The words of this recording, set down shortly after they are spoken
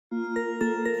各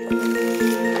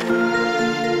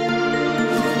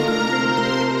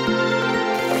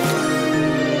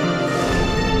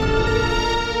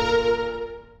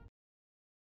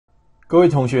位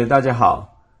同学大家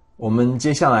好，我们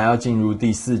接下来要进入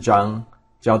第4章，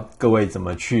教各位怎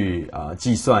么去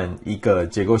计算一个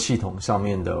结构系统上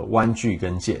面的弯矩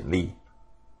跟剪力。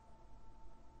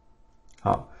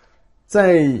好，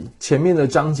在前面的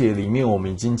章节里面，我们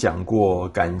已经讲过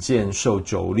杆件受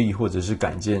轴力或者是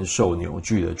杆件受扭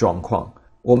矩的状况。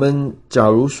我们假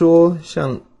如说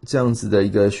像这样子的一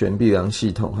个悬臂梁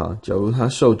系统假如它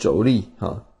受轴力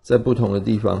在不同的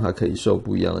地方它可以受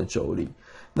不一样的轴力，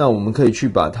那我们可以去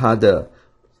把它的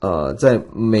在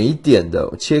每一点的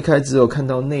切开之后看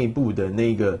到内部的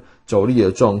那个轴力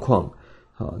的状况，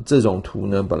这种图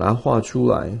呢把它画出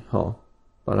来，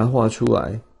把它画出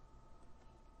来。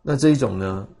那这一种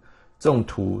呢，这种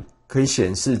图可以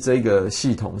显示这个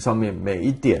系统上面每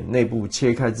一点内部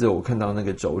切开之后我看到那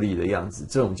个轴力的样子，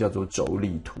这种叫做轴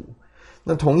力图。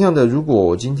那同样的，如果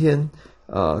我今天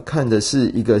看的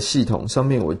是一个系统上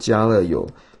面我加了有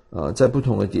在不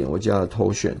同的点我加了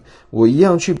torsion，我一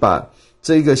样去把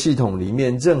这个系统里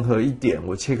面任何一点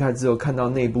我切开之后看到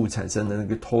内部产生的那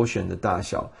个torsion的大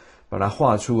小，把它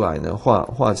画出来呢，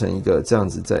画成一个这样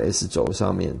子在 S 轴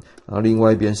上面，然后另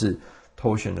外一边是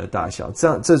torsion的大小，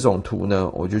这种图呢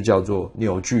我就叫做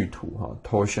扭矩图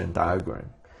torsion diagram。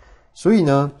所以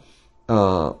呢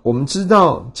我们知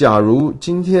道假如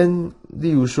今天例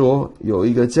如说有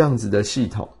一个这样子的系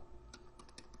统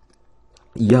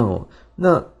一样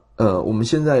那我们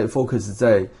现在 focus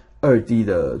在 2D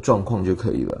的状况就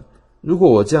可以了。如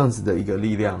果我这样子的一个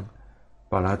力量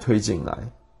把它推进来，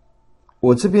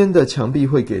我这边的墙壁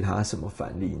会给它什么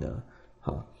反力呢？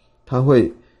它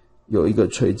会有一个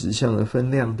垂直向的分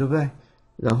量，对不对？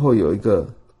然后有一个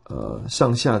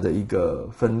上下的一个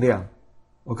分量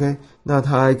OK， 那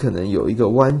它还可能有一个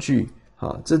弯矩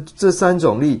这3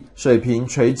种力，水平、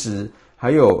垂直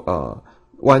还有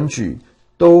弯矩，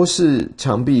都是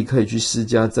墙壁可以去施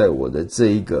加在我的这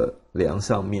一个梁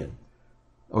上面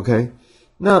OK。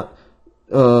 那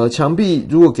墙壁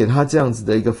如果给它这样子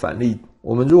的一个反力，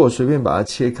我们如果随便把它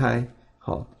切开，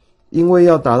因为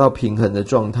要达到平衡的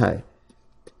状态，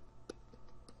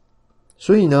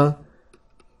所以呢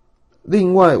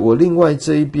我另外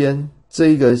这一边这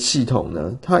一个系统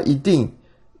呢，它一定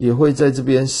也会在这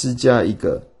边施加一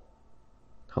个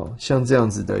像这样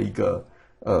子的一个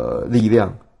力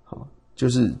量。就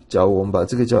是假如我们把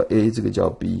这个叫 A， 这个叫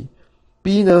B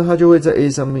呢它就会在 A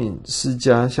上面施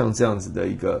加像这样子的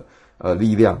一个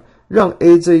力量，让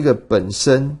A 这个本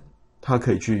身它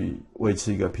可以去维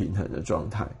持一个平衡的状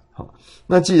态。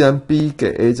那既然 B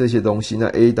给 A 这些东西，那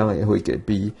A 当然也会给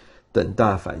B 等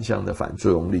大反向的反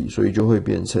作用力，所以就会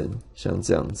变成像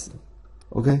这样子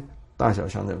OK， 大小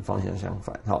相等，方向相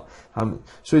反。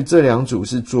所以这2组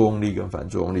是作用力跟反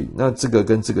作用力，那这个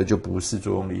跟这个就不是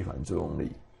作用力反作用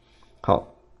力。好，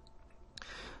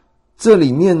这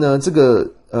里面呢这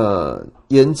个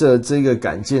沿着这个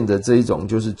杆件的这一种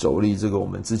就是轴力，这个我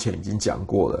们之前已经讲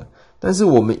过了。但是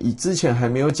我们之前还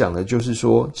没有讲的就是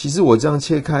说，其实我这样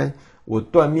切开，我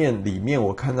断面里面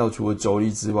我看到除了轴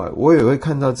力之外，我也会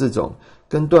看到这种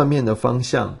跟断面的方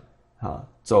向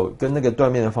跟那个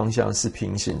断面的方向是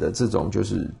平行的，这种就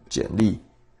是剪力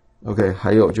OK，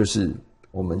 还有就是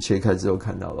我们切开之后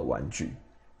看到的弯矩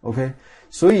OK。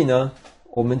 所以呢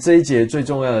我们这一节最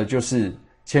重要的就是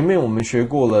前面我们学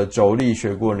过了轴力，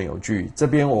学过扭矩，这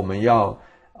边我们要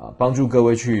帮助各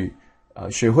位去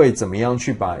学会怎么样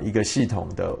去把一个系统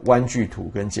的弯矩图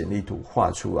跟剪力图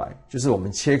画出来，就是我们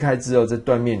切开之后在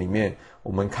断面里面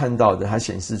我们看到的它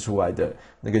显示出来的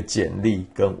那个剪力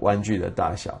跟弯矩的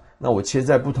大小，那我切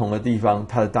在不同的地方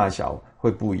它的大小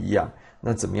会不一样，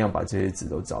那怎么样把这些值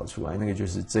都找出来，那个就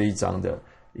是这一章的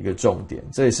一个重点。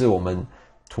这也是我们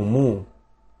土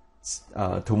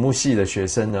木系的学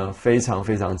生呢非常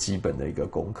非常基本的一个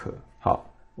功课。好，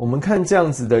我们看这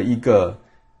样子的一个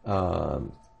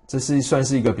这算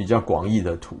是一个比较广义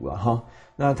的图了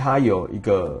那它有一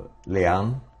个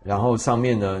梁，然后上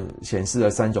面呢显示了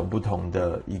3种不同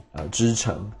的支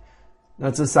撑，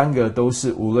那这3个都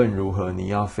是无论如何你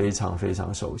要非常非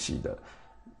常熟悉的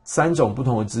3种不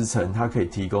同的支撑，它可以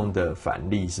提供的反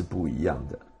力是不一样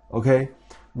的 OK。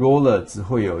 Roller 只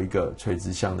会有一个垂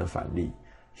直向的反力，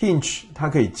 Hinge 它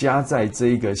可以加在这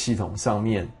一个系统上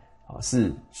面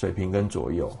是水平跟左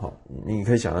右你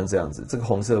可以想象这样子，这个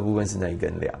红色的部分是那一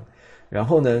根梁，然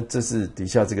后呢这是底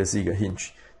下这个是一个 hinge，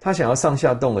 它想要上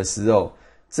下动的时候，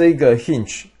这个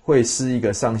hinge 会施一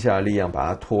个上下的力量把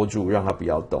它拖住，让它不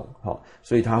要动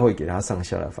所以它会给它上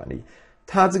下的反力。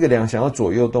它这个梁想要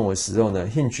左右动的时候呢，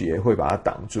 hinge 也会把它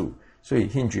挡住，所以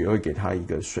hinge 也会给它一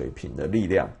个水平的力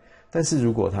量。但是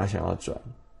如果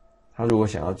他如果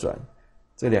想要转，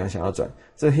这梁想要转，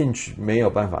这 hinge 没有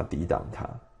办法抵挡它，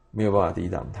没有办法抵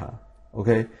挡它。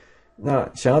OK， 那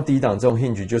想要抵挡这种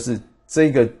hinge， 就是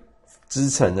这个支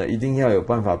撑呢，一定要有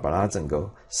办法把它整个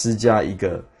施加一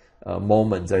个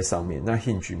moment 在上面，那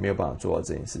hinge 没有办法做到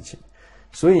这件事情。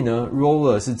所以呢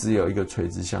roller 是只有一个垂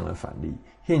直向的反力，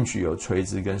 hinge 有垂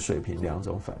直跟水平两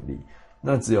种反力，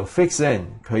那只有 fixed end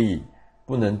可以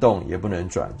不能动也不能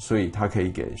转，所以它可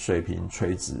以给水平、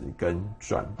垂直跟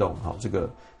转动。好，这个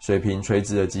水平、垂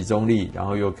直的集中力，然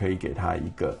后又可以给它一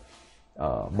个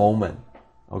moment。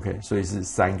OK， 所以是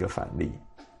3个反力。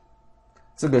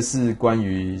这个是关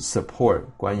于 support，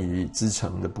 关于支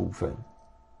撑的部分。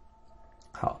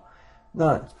好，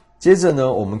那接着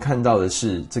呢，我们看到的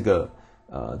是这个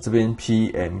这边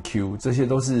P、M、Q， 这些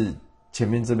都是前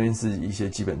面这边是一些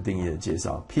基本定义的介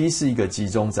绍。P 是一个集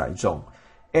中载重。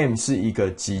M 是一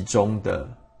个集中的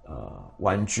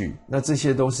弯矩，那这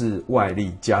些都是外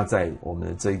力加在我们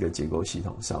的这个结构系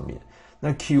统上面。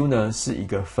那 Q 呢是一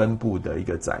个分布的一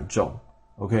个载重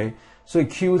 ，OK， 所以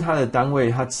Q 它的单位，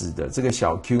它指的这个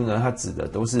小 q 呢，它指的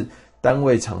都是单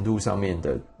位长度上面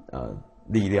的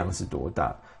力量是多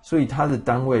大，所以它的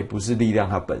单位不是力量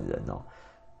它本人哦，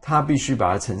它必须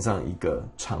把它乘上一个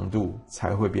长度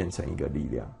才会变成一个力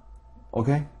量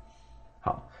 ，OK，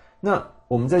 好，那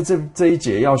我们在这一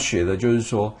节要学的就是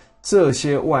说，这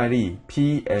些外力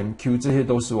P、M、Q 这些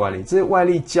都是外力，这些外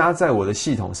力加在我的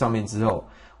系统上面之后，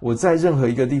我在任何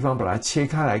一个地方把它切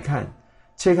开来看，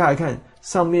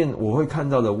上面我会看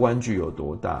到的弯矩有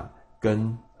多大，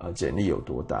跟剪力有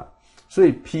多大。所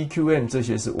以 P、Q、M 这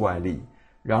些是外力，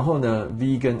然后呢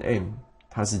V 跟 M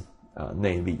它是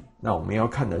内力，那我们要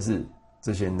看的是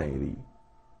这些内力。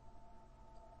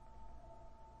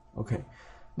OK，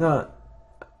 那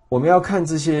我们要看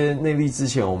这些内力之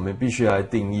前，我们必须来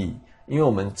定义，因为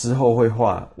我们之后会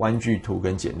画弯矩图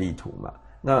跟剪力图嘛。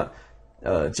那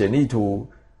剪力图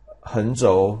横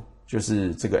轴就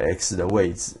是这个 x 的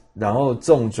位置，然后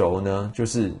纵轴呢，就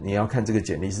是你要看这个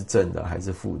剪力是正的还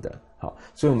是负的。好，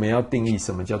所以我们要定义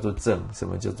什么叫做正，什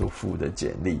么叫做负的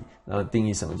剪力，然后定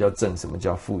义什么叫正，什么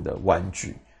叫负的弯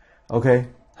矩。OK，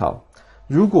 好，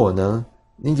如果呢，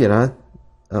你给它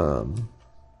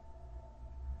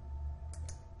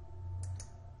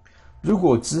如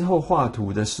果之后画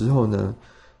图的时候呢，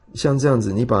像这样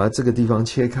子，你把它这个地方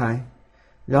切开，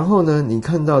然后呢，你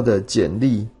看到的剪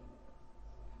力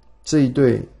这一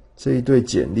对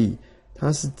剪力，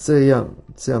它是这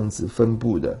样子分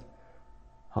布的。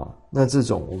好，那这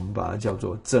种我们把它叫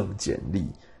做正剪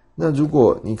力。那如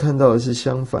果你看到的是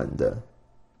相反的，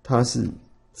它是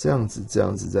这样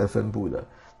子在分布的，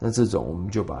那这种我们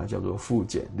就把它叫做负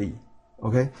剪力。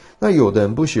OK， 那有的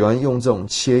人不喜欢用这种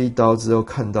切一刀之后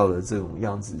看到的这种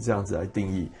样子，这样子来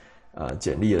定义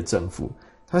剪力的正负。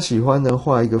他喜欢呢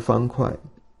画一个方块。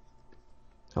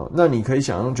好，那你可以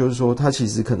想象，就是说它其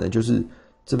实可能就是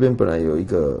这边本来有一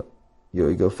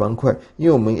个方块，因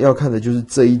为我们要看的就是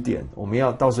这一点，我们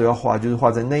要到时候要画，就是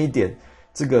画在那一点，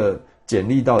这个剪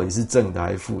力到底是正的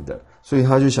还是负的。所以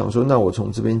他就想说，那我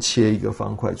从这边切一个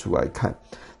方块出来看。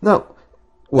那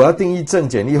我要定义正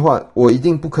剪力的话，我一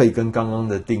定不可以跟刚刚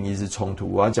的定义是冲突。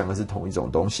我要讲的是同一种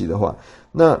东西的话，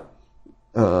那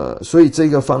所以这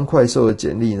个方块受的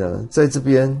剪力呢，在这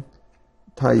边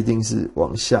它一定是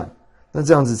往下，那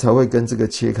这样子才会跟这个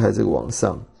切开这个往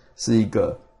上是一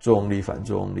个作用力反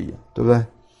作用力，对不对？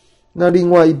那另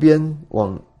外一边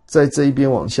在这一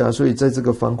边往下，所以在这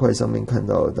个方块上面看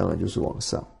到的当然就是往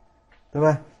上，对不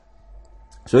对？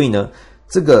所以呢，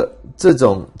这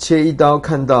种切一刀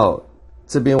看到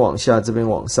这边往下，这边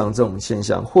往上这种现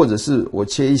象，或者是我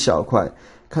切一小块，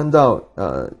看到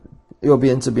右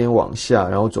边这边往下，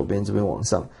然后左边这边往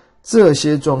上，这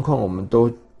些状况我们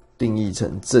都定义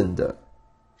成正的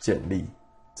剪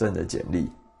力。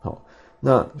好，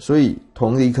那所以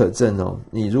同理可证哦，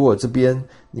你如果这边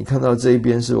你看到这一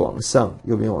边是往上，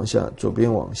右边往下，左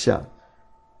边往下，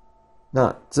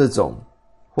那这种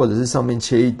或者是上面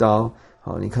切一刀，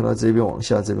好，你看到这边往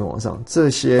下，这边往上，这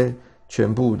些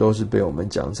全部都是被我们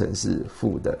讲成是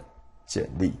负的剪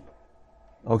力。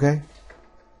OK，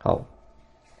 好。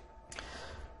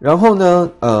然后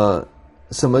呢，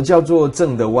什么叫做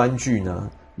正的弯矩呢？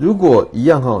如果一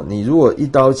样哈，你如果一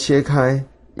刀切开，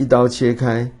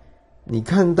你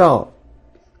看到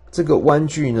这个弯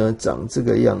矩呢长这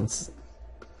个样子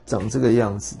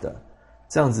的，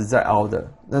这样子在凹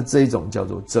的，那这一种叫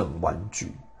做正弯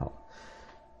矩。好，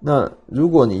那如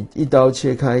果你一刀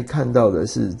切开看到的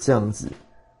是这样子，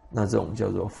那这种叫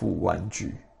做负弯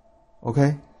矩。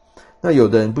OK，那有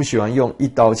的人不喜欢用一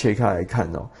刀切开来看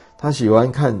哦，他喜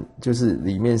欢看就是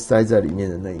里面塞在里面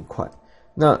的那一块。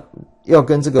那要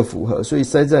跟这个符合，所以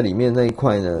塞在里面那一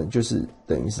块呢，就是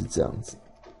等于是这样子。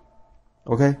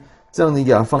OK， 这样你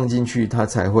给它放进去，它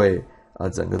才会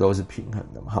整个都是平衡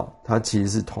的嘛。好，它其实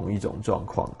是同一种状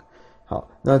况。好，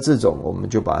那这种我们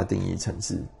就把它定义成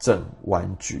是正弯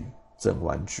矩，正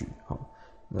弯矩。好，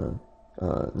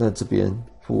那这边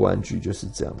负弯矩就是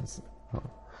这样子。好，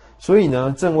所以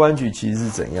呢，正弯矩其实是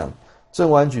怎样？正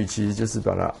弯矩其实就是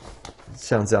把它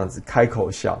像这样子开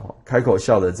口笑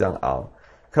的这样凹，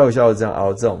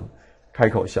这种开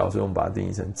口笑，所以我们把它定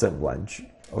义成正弯矩。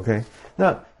OK，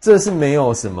 那这是没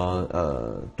有什么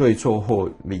对错或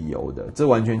理由的，这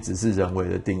完全只是人为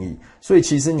的定义，所以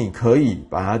其实你可以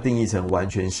把它定义成完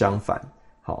全相反。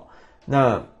好，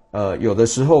那有的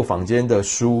时候坊间的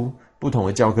书，不同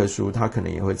的教科书，它可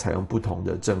能也会采用不同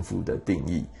的正负的定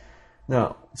义。那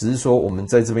只是说我们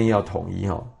在这边要统一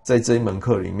哈，在这一门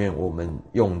课里面我们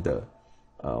用的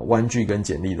弯矩跟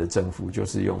剪力的正负，就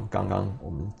是用刚刚我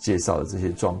们介绍的这些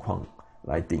状况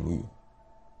来定义。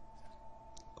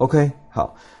OK，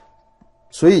 好，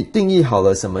所以定义好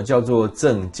了什么叫做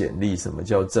正剪力，什么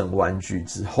叫正弯矩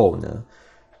之后呢，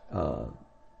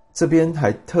这边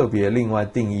还特别另外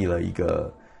定义了一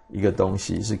个东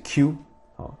西是 Q。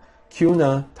好 ，Q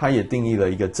呢，它也定义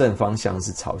了一个正方向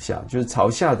是朝下，就是朝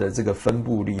下的这个分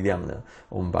布力量呢，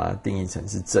我们把它定义成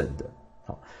是正的。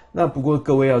好，那不过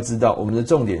各位要知道，我们的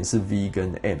重点是 V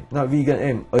跟 M， 那 V 跟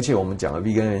M， 而且我们讲的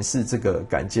V 跟 M 是这个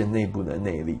杆件内部的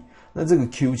内力。那这个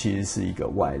Q 其实是一个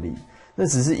外力，那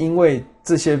只是因为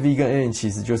这些 V 跟 M 其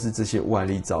实就是这些外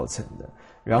力造成的。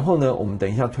然后呢，我们等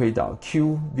一下推导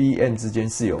Q、V、M 之间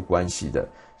是有关系的，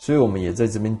所以我们也在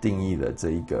这边定义了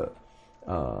这一个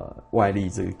外力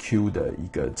这个 Q 的一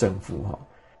个正负哈。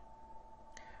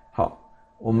好，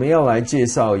我们要来介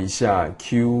绍一下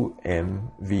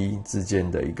Q、M、V 之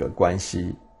间的一个关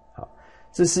系。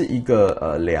这是一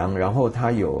个梁，然后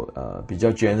它有比较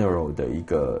general 的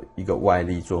一个外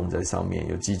力作用在上面，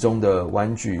有集中的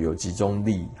弯矩，有集中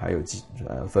力，还有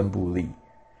分布力。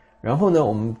然后呢，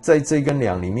我们在这根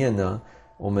梁里面呢，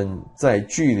我们在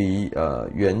距离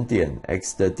原点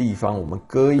x 的地方，我们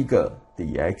割一个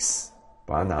dx，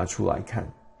 把它拿出来看。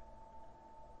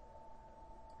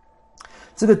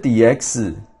这个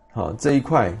dx 好，这一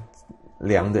块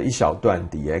梁的一小段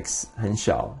dx 很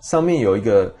小，上面有一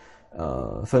个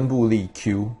分布力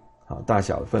Q， 好，大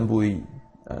小分布力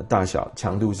大小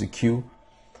强度是 Q，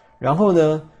 然后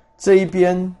呢这一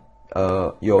边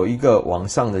有一个往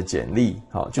上的剪力，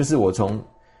好，就是我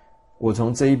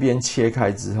从这一边切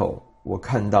开之后，我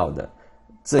看到的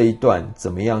这一段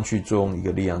怎么样去作用一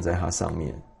个力量在它上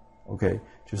面 ，OK，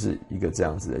 就是一个这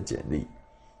样子的剪力。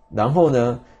然后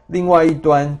呢，另外一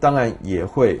端当然也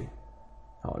会，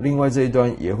好，另外这一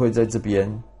端也会在这边，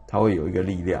它会有一个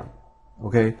力量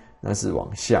 ，OK。那是往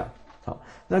下，好，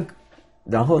那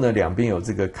然后呢，两边有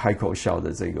这个开口笑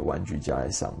的这个弯矩加在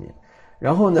上面，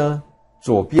然后呢，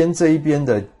左边这一边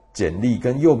的剪力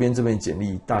跟右边这边剪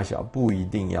力大小不一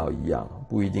定要一样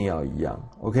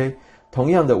，OK， 同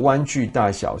样的弯矩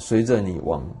大小，随着你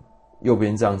往右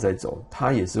边这样再走，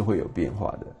它也是会有变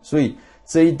化的，所以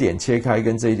这一点切开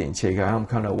跟这一点切开，他们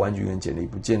看到弯矩跟剪力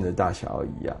不见得大小要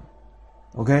一样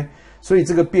 ，OK， 所以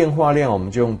这个变化量我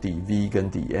们就用 dV 跟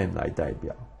dm 来代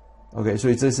表。OK，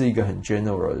 所以这是一个很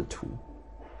general 的图，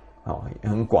好，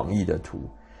很广义的图。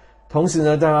同时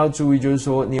呢，大家要注意，就是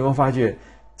说，你有没有发觉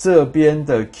这边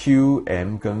的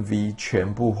Q、M 跟 V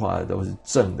全部画的都是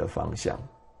正的方向，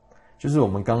就是我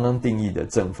们刚刚定义的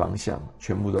正方向，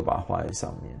全部都把它画在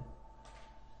上面。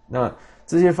那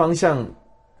这些方向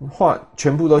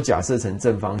全部都假设成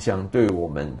正方向，对我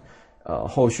们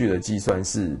后续的计算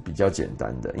是比较简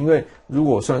单的，因为如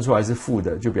果算出来是负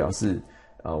的，就表示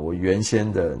我原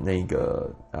先的那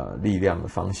个力量的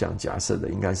方向假设的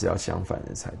应该是要相反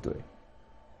的才对。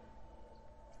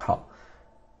好，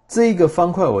这一个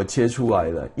方块我切出来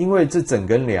了，因为这整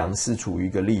根梁是处于一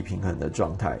个力平衡的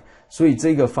状态，所以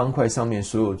这个方块上面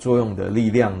所有作用的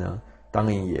力量呢，当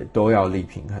然也都要力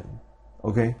平衡。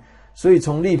OK， 所以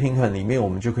从力平衡里面，我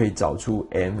们就可以找出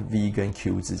M、V 跟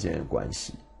Q 之间的关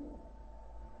系。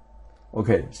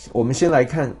OK， 我们先来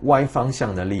看 Y 方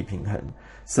向的力平衡。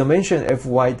Summation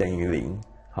Fy 等于0，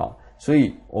好，所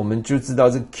以我们就知道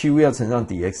这 Q 要乘上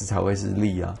dx 才会是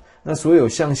力啊。那所有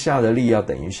向下的力要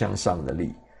等于向上的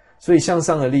力，所以向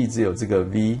上的力只有这个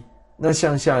V， 那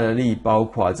向下的力包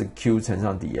括这 Q 乘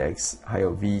上 dx， 还有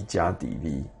V 加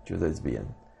dV， 就在这边。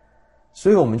所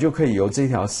以我们就可以由这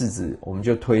条式子，我们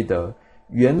就推得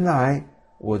原来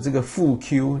我这个负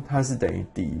Q 它是等于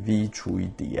dV 除以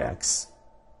dx。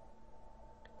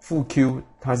负 Q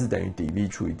它是等于 dV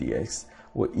除以 dx，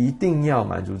 我一定要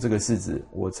满足这个式子，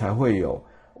我才会有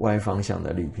y 方向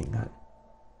的力平衡。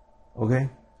OK，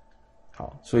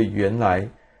 好，所以原来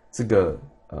这个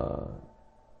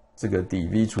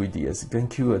dV 除以 dS 跟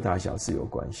Q 的大小是有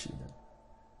关系的。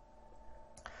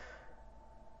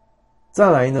再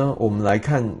来呢，我们来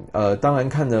看当然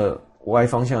看了 y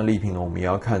方向的力平衡，我们也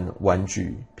要看弯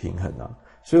矩平衡啊。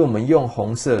所以我们用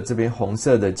红色这边红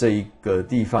色的这一个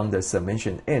地方的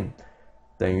summation m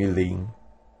等于0，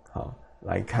好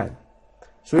来看。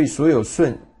所以所有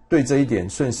对这一点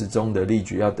顺时钟的力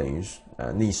矩要等于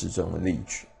逆时钟的力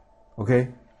矩。OK，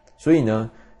 所以呢，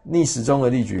逆时钟的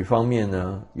力矩方面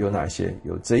呢有哪些？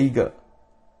有这一个，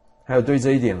还有对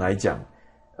这一点来讲，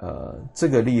这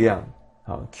个力量，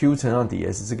好 Q 乘上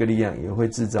ds 这个力量也会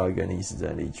制造一个逆时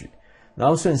针力矩。然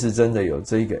后顺时针的有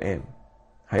这一个 m，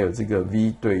 还有这个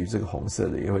v 对于这个红色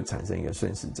的也会产生一个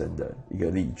顺时针的一个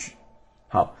力矩。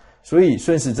好，所以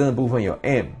顺时针的部分有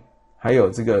m， 还有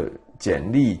这个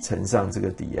剪力乘上这个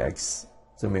dx，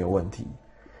 这没有问题。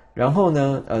然后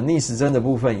呢，逆时针的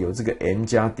部分有这个 m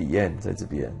加 dm 在这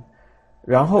边，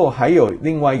然后还有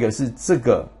另外一个是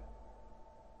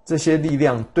这些力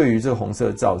量对于这个红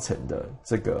色造成的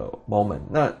这个 moment，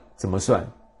 那怎么算？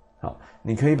好，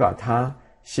你可以把它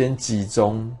先集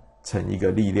中成一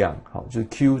个力量，好，就是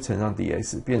Q 乘上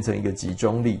dx 变成一个集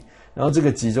中力，然后这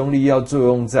个集中力要作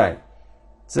用在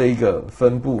这一个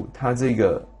分布，它这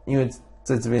个因为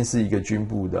在这边是一个均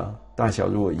布的大小，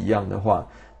如果一样的话，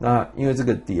那因为这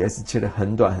个 ds 切得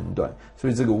很短很短，所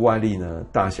以这个 y 力呢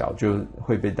大小就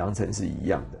会被当成是一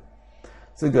样的。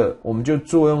这个我们就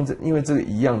作用在，因为这个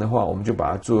一样的话，我们就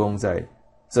把它作用在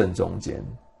正中间，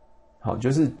好，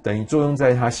就是等于作用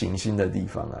在它行星的地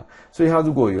方啊。所以它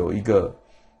如果有一个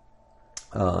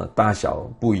大小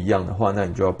不一样的话，那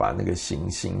你就要把那个行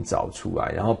星找出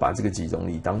来，然后把这个集中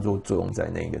力当作作用在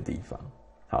那个地方。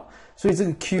好，所以这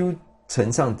个 Q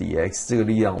乘上 dx 这个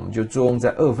力量，我们就作用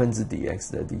在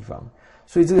dx 的地方。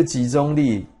所以这个集中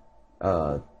力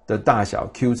的大小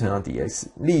Q 乘上 dx，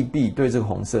 力臂对这个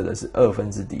红色的是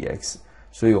dx，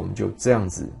 所以我们就这样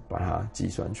子把它计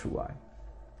算出来。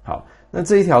好，那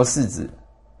这一条式子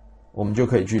我们就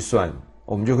可以去算，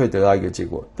我们就可以得到一个结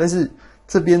果。但是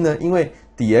这边呢，因为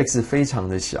dx 非常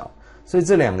的小，所以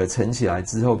这两个乘起来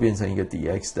之后变成一个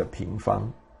dx 的平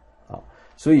方。好，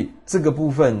所以这个部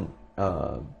分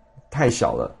太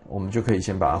小了，我们就可以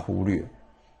先把它忽略。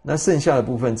那剩下的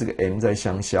部分这个 m 在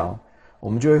相消，我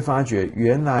们就会发觉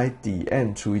原来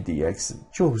dm 除以 dx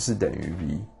就是等于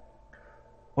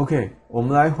v。OK， 我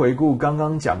们来回顾刚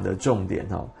刚讲的重点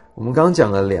哈。我们刚刚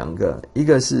讲了两个，一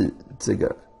个是这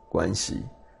个关系，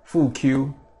负 q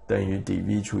等于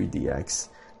dv 除以 dx，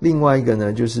 另外一个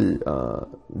呢就是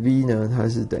v 呢它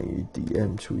是等于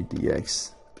dm 除以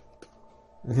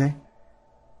dx。OK，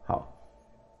 好，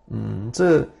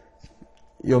这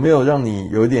有没有让你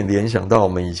有点联想到我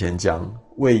们以前讲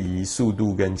位移速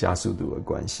度跟加速度的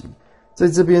关系？在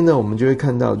这边呢，我们就会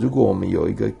看到，如果我们有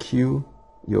一个 Q，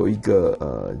 有一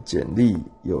个剪力，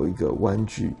有一个弯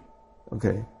矩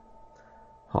 ，OK，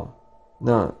 好，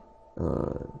那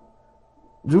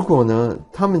如果呢，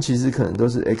它们其实可能都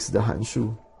是 x 的函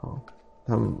数，好，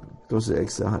它们都是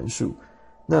x 的函数。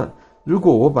那如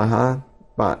果我把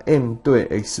m 对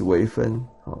x 微分，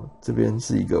好，这边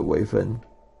是一个微分。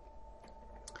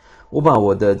我把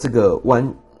我的这个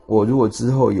我如果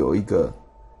之后有一个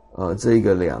这一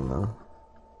个梁啊，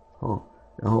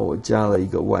然后我加了一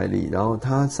个 y 力，然后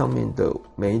它上面的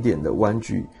每一点的弯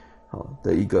矩好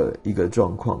的一个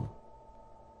状况，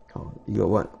好，一个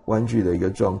弯矩的一个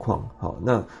状况，好，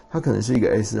那它可能是一个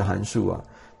s 函数啊。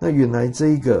那原来这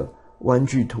一个弯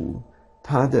矩图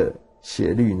它的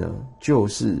斜率呢就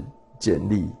是剪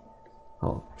力，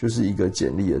好，就是一个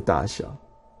剪力的大小。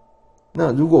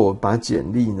那如果我把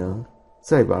剪力呢，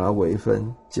再把它微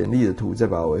分，剪力的图再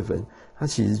把它微分，它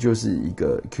其实就是一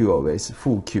个 Q of S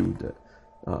负 Q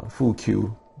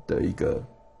的一个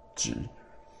值。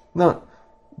那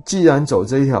既然走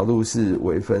这一条路是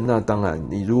微分，那当然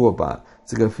你如果把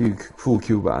这个负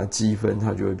Q 把它积分，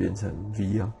它就会变成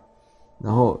V 啊。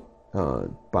然后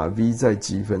把 V 再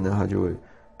积分呢，它就会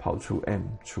跑出 M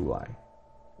出来。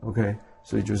OK，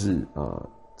 所以就是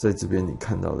在这边你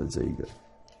看到的这一个。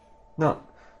那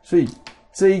所以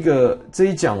这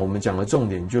一讲我们讲的重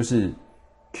点就是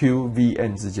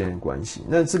QVM 之间的关系。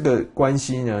那这个关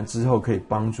系呢，之后可以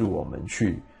帮助我们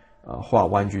去画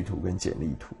弯矩图跟剪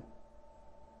力图。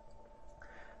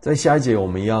在下一节我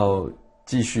们要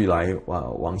继续来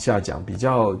往下讲，比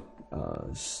较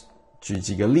举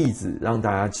几个例子，让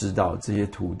大家知道这些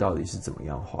图到底是怎么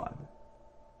样画的。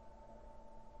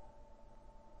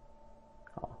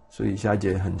好，所以下一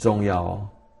节很重要哦。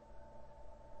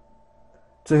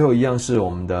最后一样是我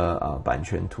们的版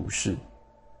权图示。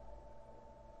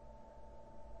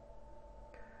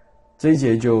这一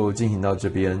节就进行到这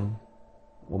边，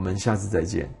我们下次再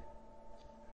见。